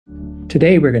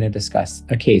Today, we're going to discuss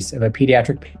a case of a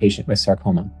pediatric patient with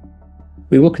sarcoma.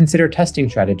 We will consider testing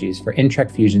strategies for NTRK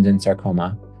fusions in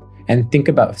sarcoma and think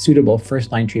about suitable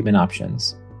first-line treatment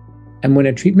options. And when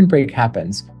a treatment break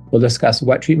happens, we'll discuss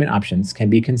what treatment options can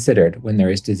be considered when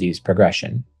there is disease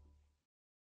progression.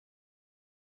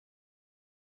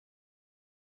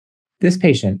 This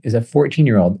patient is a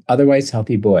 14-year-old, otherwise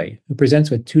healthy boy who presents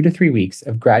with 2 to 3 weeks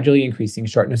of gradually increasing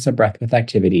shortness of breath with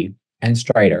activity and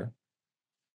stridor.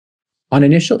 On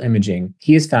initial imaging,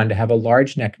 he is found to have a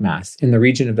large neck mass in the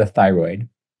region of the thyroid.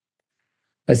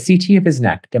 A CT of his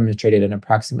neck demonstrated an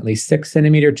approximately 6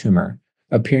 centimeter tumor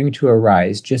appearing to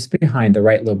arise just behind the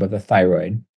right lobe of the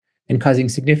thyroid and causing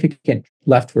significant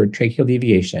leftward tracheal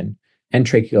deviation and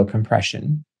tracheal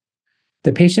compression.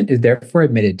 The patient is therefore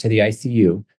admitted to the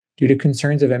ICU due to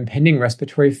concerns of impending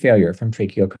respiratory failure from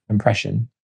tracheal compression.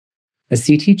 A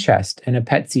CT chest and a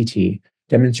PET CT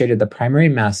demonstrated the primary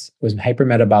mass was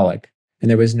hypermetabolic and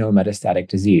there was no metastatic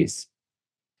disease.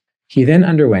 He then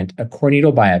underwent a core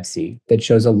needle biopsy that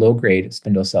shows a low-grade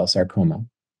spindle cell sarcoma.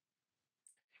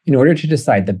 In order to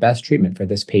decide the best treatment for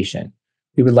this patient,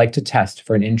 we would like to test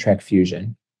for an NTRK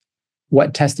fusion.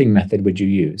 What testing method would you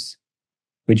use?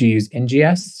 Would you use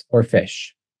NGS or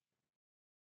FISH?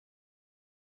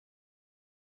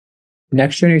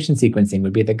 Next-generation sequencing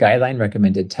would be the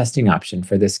guideline-recommended testing option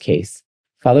for this case,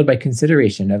 followed by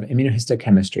consideration of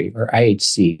immunohistochemistry, or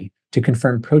IHC, to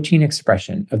confirm protein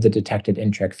expression of the detected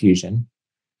NTRK fusion.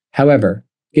 However,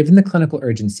 given the clinical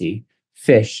urgency,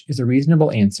 FISH is a reasonable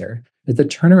answer as the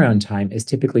turnaround time is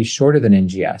typically shorter than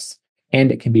NGS, and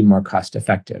it can be more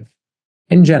cost-effective.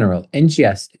 In general,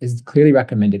 NGS is clearly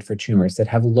recommended for tumors that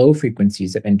have low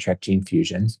frequencies of NTRK gene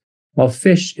fusions, while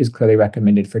FISH is clearly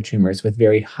recommended for tumors with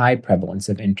very high prevalence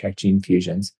of NTRK gene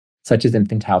fusions, such as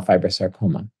infantile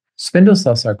fibrosarcoma. Spindle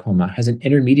cell sarcoma has an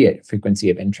intermediate frequency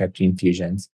of NTRK gene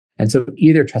fusions, and so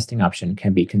either testing option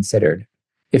can be considered.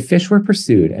 If FISH were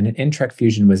pursued and an NTRK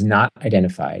fusion was not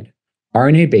identified,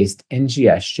 RNA-based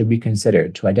NGS should be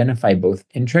considered to identify both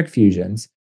NTRK fusions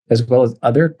as well as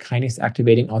other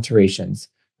kinase-activating alterations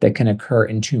that can occur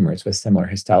in tumors with similar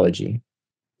histology.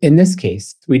 In this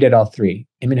case, we did all three,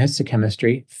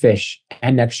 immunohistochemistry, FISH,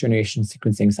 and next-generation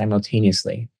sequencing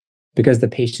simultaneously, because the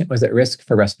patient was at risk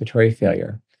for respiratory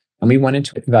failure, and we wanted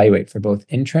to evaluate for both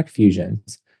NTRK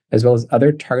fusions as well as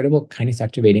other targetable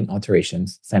kinase-activating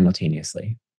alterations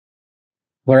simultaneously.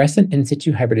 Fluorescent in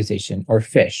situ hybridization, or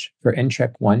FISH, for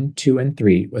NTRK 1, 2, and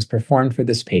 3 was performed for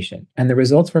this patient, and the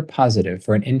results were positive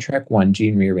for an NTRK 1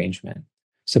 gene rearrangement,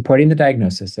 supporting the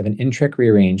diagnosis of an NTRK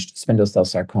rearranged spindle cell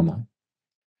sarcoma.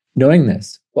 Knowing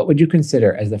this, what would you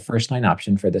consider as the first-line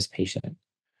option for this patient?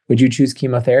 Would you choose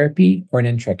chemotherapy or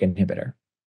an NTRK inhibitor?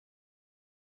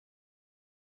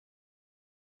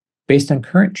 Based on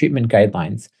current treatment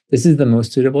guidelines, this is the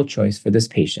most suitable choice for this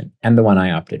patient and the one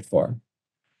I opted for.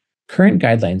 Current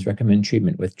guidelines recommend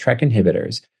treatment with TRK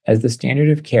inhibitors as the standard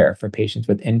of care for patients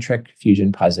with NTRK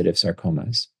fusion-positive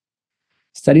sarcomas.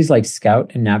 Studies like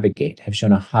SCOUT and NAVIGATE have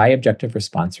shown a high objective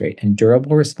response rate and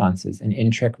durable responses in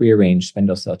NTRK rearranged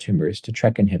spindle cell tumors to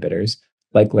TRK inhibitors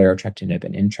like larotrectinib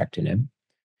and entrectinib,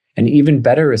 and even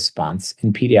better response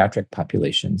in pediatric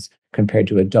populations compared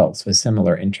to adults with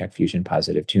similar NTRK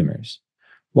fusion-positive tumors.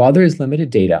 While there is limited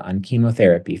data on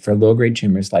chemotherapy for low-grade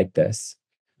tumors like this,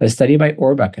 a study by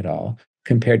Orbach et al.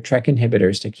 Compared TRK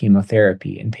inhibitors to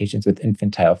chemotherapy in patients with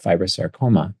infantile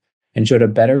fibrosarcoma and showed a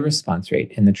better response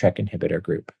rate in the TRK inhibitor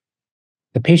group.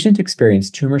 The patient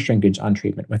experienced tumor shrinkage on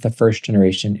treatment with a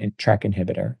first-generation TRK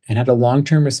inhibitor and had a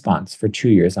long-term response for 2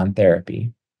 years on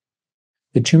therapy.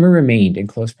 The tumor remained in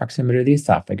close proximity to the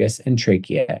esophagus and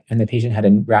trachea, and the patient had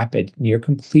a rapid,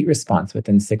 near-complete response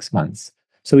within 6 months,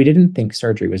 so we didn't think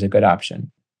surgery was a good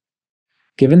option.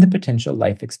 Given the potential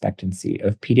life expectancy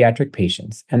of pediatric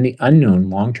patients and the unknown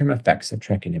long-term effects of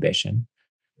TRK inhibition,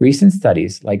 recent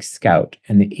studies like SCOUT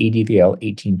and the ADVL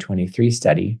 1823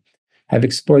 study have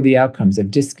explored the outcomes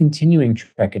of discontinuing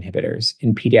TRK inhibitors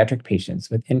in pediatric patients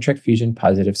with NTRK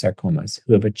fusion-positive sarcomas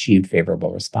who have achieved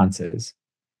favorable responses.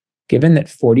 Given that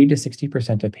 40 to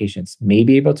 60% of patients may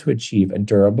be able to achieve a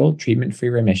durable treatment-free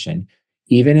remission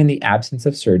even in the absence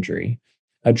of surgery,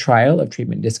 a trial of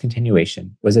treatment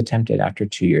discontinuation was attempted after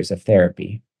 2 years of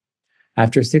therapy.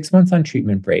 After 6 months on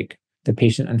treatment break, the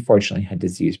patient unfortunately had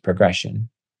disease progression.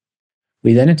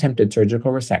 We then attempted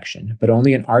surgical resection, but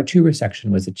only an R2 resection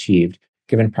was achieved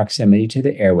given proximity to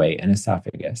the airway and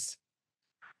esophagus.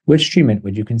 Which treatment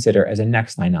would you consider as a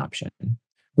next-line option?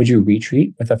 Would you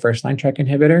retreat with a first-line TRK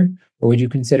inhibitor, or would you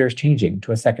consider changing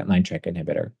to a second-line TRK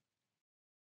inhibitor?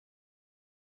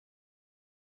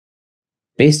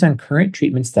 Based on current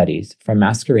treatment studies from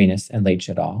Mascarenhas and Laetsch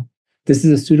et al., This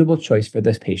is a suitable choice for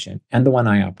this patient and the one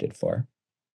I opted for.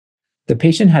 The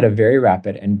patient had a very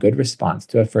rapid and good response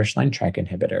to a first-line TRK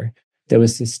inhibitor that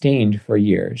was sustained for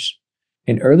years.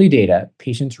 In early data,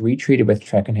 patients retreated with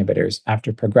TRK inhibitors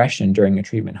after progression during a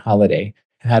treatment holiday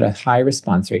have had a high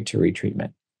response rate to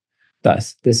retreatment.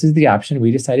 Thus, this is the option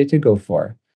we decided to go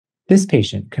for. This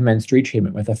patient commenced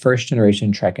retreatment with a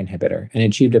first-generation TRK inhibitor and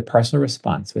achieved a partial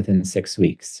response within 6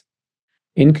 weeks.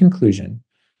 In conclusion,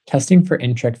 testing for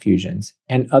NTRK fusions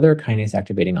and other kinase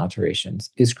activating alterations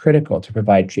is critical to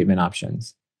provide treatment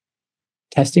options.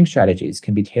 Testing strategies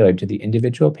can be tailored to the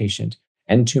individual patient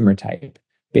and tumor type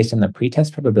based on the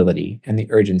pretest probability and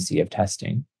the urgency of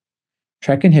testing.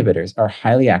 TRK inhibitors are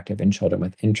highly active in children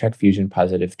with NTRK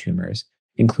fusion-positive tumors,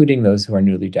 including those who are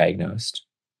newly diagnosed.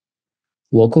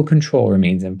 Local control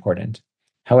remains important.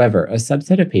 However, a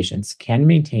subset of patients can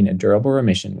maintain a durable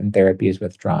remission when therapy is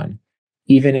withdrawn,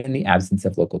 even in the absence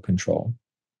of local control.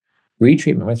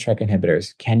 Retreatment with TRK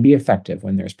inhibitors can be effective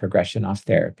when there's progression off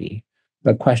therapy,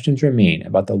 but questions remain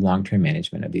about the long-term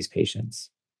management of these patients.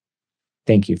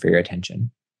 Thank you for your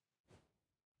attention.